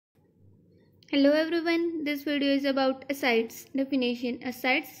Hello everyone, this video is about ascites. Definition.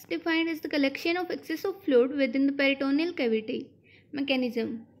 Ascites is defined as the collection of excess of fluid within the peritoneal cavity.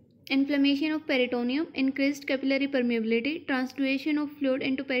 Mechanism. Inflammation of peritoneum, increased capillary permeability, transduction of fluid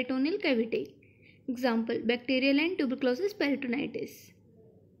into peritoneal cavity. Example, bacterial and tuberculosis peritonitis.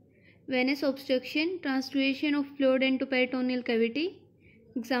 Venous obstruction, transduction of fluid into peritoneal cavity.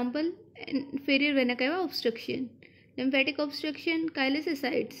 Example, inferior vena cava obstruction. Lymphatic obstruction, chylous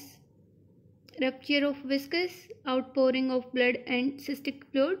ascites. Rupture of viscous, outpouring of blood and cystic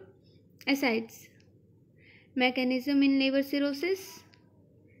fluid, ascites. Mechanism in liver cirrhosis,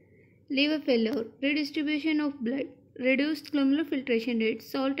 liver failure, redistribution of blood, reduced glomerular filtration rate,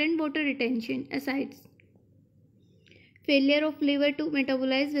 salt and water retention, ascites. Failure of liver to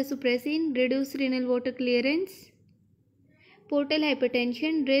metabolize vasopressin, reduced renal water clearance, portal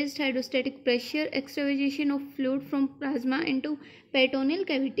hypertension, raised hydrostatic pressure, extravasation of fluid from plasma into peritoneal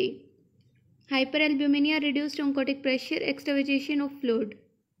cavity. Hyperalbuminemia, reduced oncotic pressure, extravasation of fluid.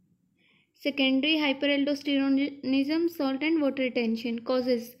 Secondary hyperaldosteronism, salt and water retention.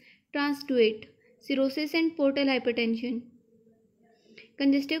 Causes: transduate, cirrhosis and portal hypertension.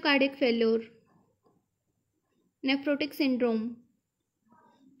 Congestive cardiac failure. Nephrotic syndrome.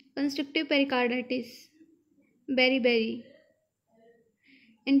 Constrictive pericarditis. Beriberi.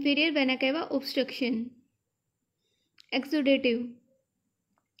 Inferior vena cava obstruction. Exudative.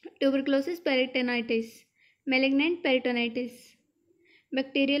 Tuberculosis peritonitis, malignant peritonitis,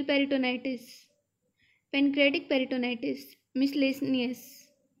 bacterial peritonitis, pancreatic peritonitis, miscellaneous,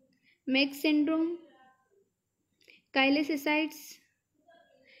 Meigs syndrome, chylous ascites,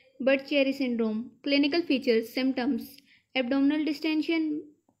 Budd-Chiari syndrome. Clinical features, symptoms: abdominal distension,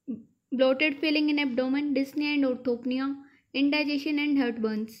 bloated feeling in abdomen, dyspnea and orthopnea, indigestion and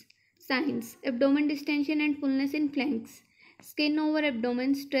heartburns. Signs: abdomen distension and fullness in flanks. Skin over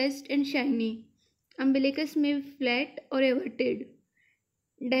abdomen stressed and shiny. Umbilicus may be flat or everted.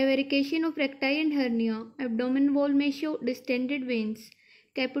 Divarication of recti and hernia. Abdomen wall may show distended veins.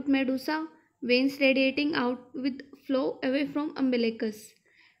 Caput medusa, veins radiating out with flow away from umbilicus.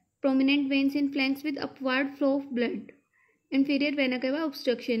 Prominent veins in flanks with upward flow of blood. Inferior vena cava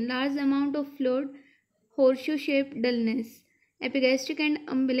obstruction, large amount of fluid, horseshoe-shaped dullness. Epigastric and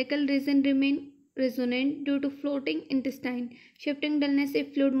umbilical region remain resonant due to floating intestine, shifting dullness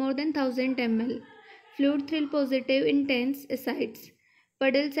if fluid more than 1000 ml. Fluid thrill positive intense ascites.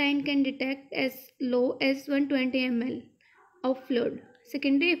 Puddle sign can detect as low as 120 ml of fluid.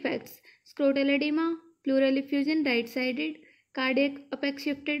 Secondary effects: scrotal edema, pleural effusion right-sided, cardiac apex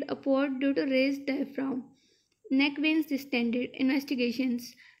shifted upward due to raised diaphragm, neck veins distended.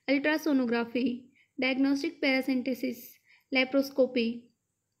 Investigations: ultrasonography, diagnostic paracentesis, laparoscopy,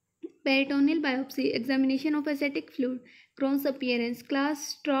 peritoneal biopsy, examination of ascetic fluid, Crohn's appearance, class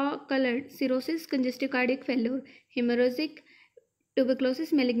straw colored, cirrhosis, congestive cardiac failure, hemorrhagic,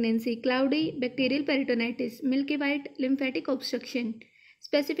 tuberculosis malignancy, cloudy, bacterial peritonitis, milky white, lymphatic obstruction.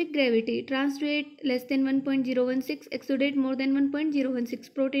 Specific gravity: transduate less than 1.016, exudate more than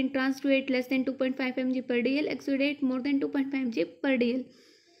 1.016, protein transduate less than 2.5 mg per dl, exudate more than 2.5 mg per dl.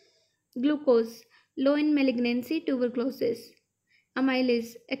 Glucose, low in malignancy, tuberculosis.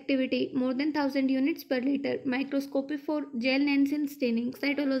 Amylase, activity more than 1000 units per liter. Microscopy for gel Nansen staining.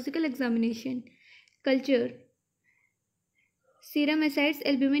 Cytological examination. Culture: serum ascites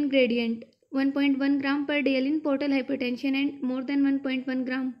albumin gradient 1.1 gram per dl in portal hypertension and more than 1.1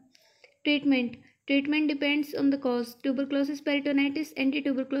 gram. Treatment: treatment depends on the cause. Tuberculosis peritonitis,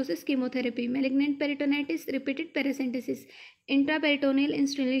 anti-tuberculosis chemotherapy. Malignant peritonitis, repeated paracentesis. Intraperitoneal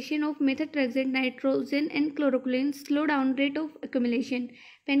instillation of methotrexate, nitrogen and chloroquine, slow down rate of accumulation.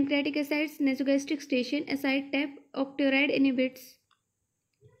 Pancreatic ascites, nasogastric station, ascite tap, octreotide inhibits.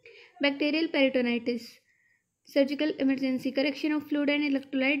 Bacterial peritonitis, surgical emergency, correction of fluid and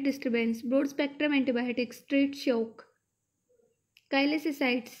electrolyte disturbance. Broad spectrum antibiotics, treat shock. Chylous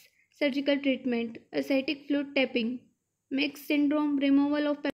ascites, surgical treatment, ascitic fluid tapping. Meigs syndrome, removal of